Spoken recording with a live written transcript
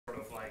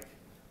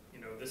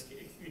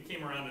it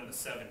came around in the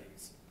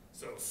 70s.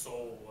 So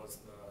soul was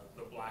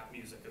the black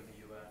music of the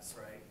U.S.,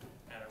 right?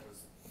 And it was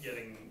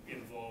getting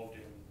involved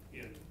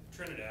in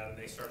Trinidad, and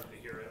they started to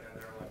hear it,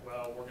 and they're like,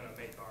 well, we're going to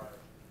make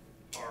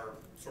our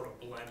sort of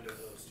blend of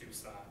those two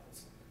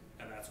styles,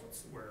 and that's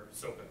where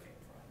soca came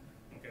from.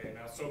 Okay,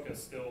 now soca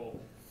is still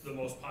the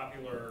most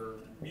popular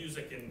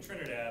music in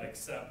Trinidad,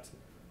 except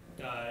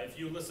if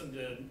you listen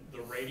to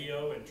the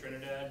radio in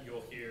Trinidad,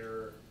 you'll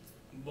hear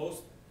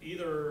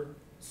either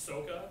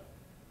soca,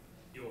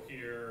 you'll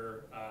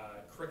hear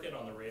cricket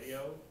on the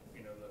radio,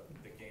 you know,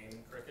 the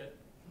game cricket,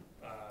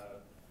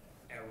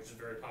 and which is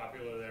very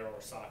popular there, or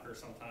soccer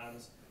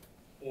sometimes,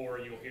 or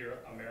you'll hear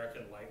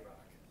American light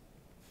rock,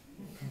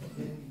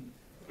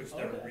 which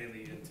they're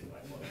really into.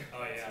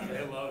 Oh yeah,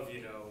 they love,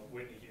 you know,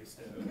 Whitney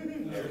Houston.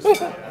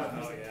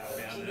 Yeah, oh yeah,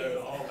 man, they're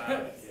all about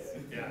it.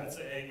 Yeah,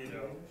 you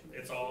know,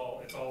 it's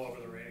all over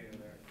the radio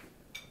there.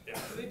 Yeah.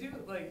 Do they do,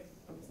 like,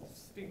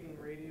 speaking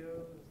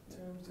radio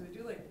terms, do they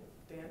do like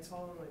dance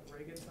hall and like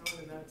reggaeton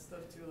and that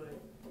stuff too, like?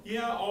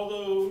 Yeah,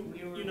 although,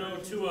 you know,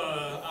 to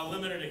a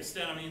limited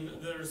extent. I mean,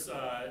 there's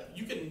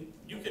you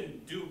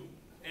can do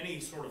any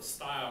sort of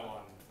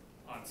style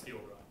on steel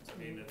drums. I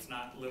mean, it's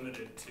not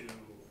limited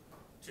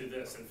to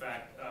this. In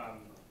fact,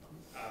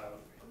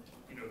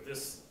 you know,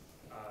 this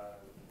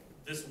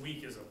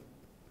week is a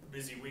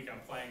busy week.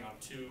 I'm playing on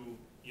 2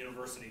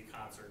 university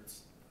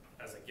concerts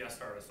as a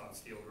guest artist on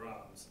steel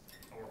drums,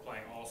 and we're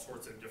playing all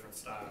sorts of different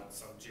styles,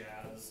 some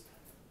jazz,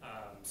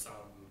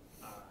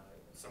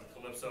 some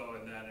calypso,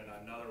 and then in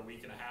another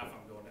week and a half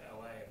I'm going to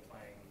LA and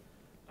playing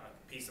a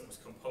piece that was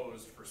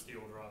composed for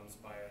steel drums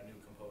by a new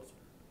composer.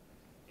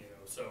 You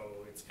know,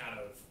 so it's kind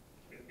of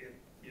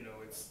you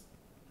know, it's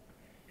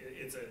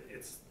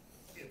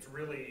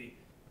really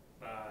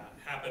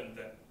happened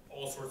that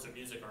all sorts of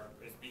music are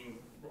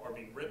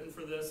being written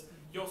for this.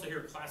 You also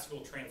hear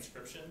classical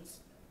transcriptions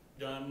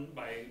done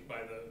by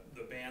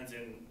the bands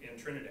in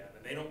Trinidad,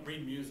 and they don't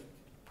read music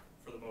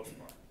for the most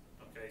part.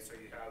 Okay, so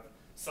you have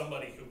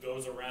somebody who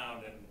goes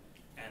around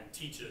and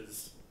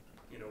teaches,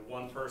 you know,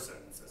 one person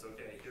and says,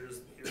 okay, here's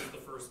the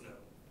first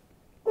note.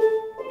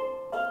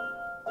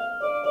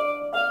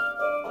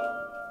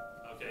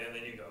 Okay, and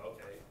then you go,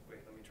 okay,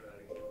 wait, let me try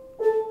that again.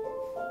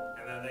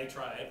 And then they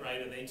try it,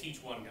 right, and they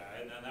teach one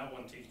guy, and then that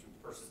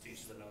person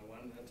teaches another one,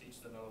 and then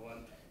teaches another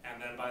one,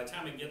 and then by the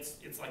time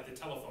it's like the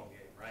telephone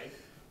game, right?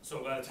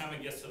 So by the time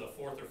it gets to the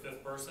 4th or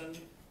 5th person,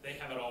 they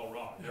have it all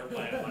wrong. They're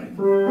playing like,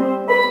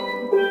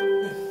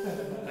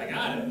 I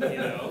got it, you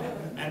know.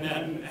 And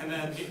then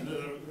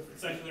the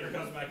section leader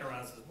comes back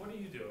around and says, what are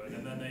you doing?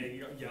 And then they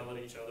yell at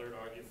each other and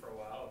argue for a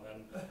while,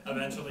 and then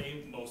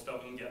eventually most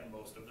of them get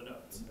most of the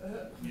notes,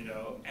 you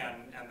know.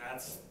 And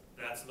that's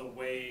the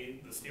way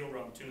the steel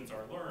drum tunes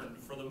are learned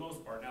for the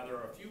most part. Now there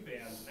are a few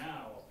bands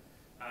now,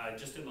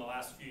 just in the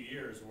last few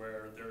years,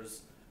 where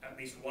there's at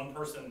least one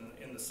person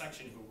in the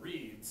section who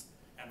reads,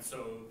 and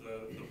so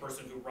the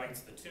person who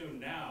writes the tune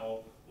now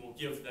will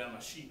give them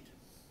a sheet.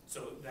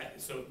 So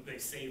they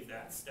save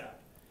that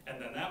step,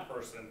 and then that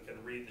person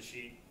can read the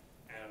sheet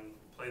and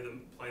play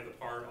the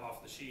part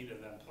off the sheet,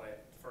 and then play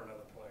it for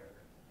another player.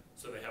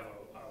 So they have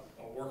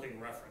a working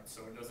reference,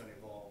 so it doesn't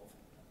evolve,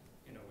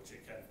 you know, which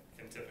it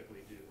can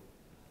typically do.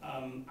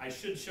 I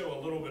should show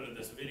a little bit of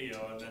this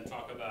video and then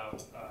talk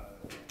about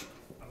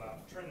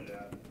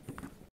Trinidad.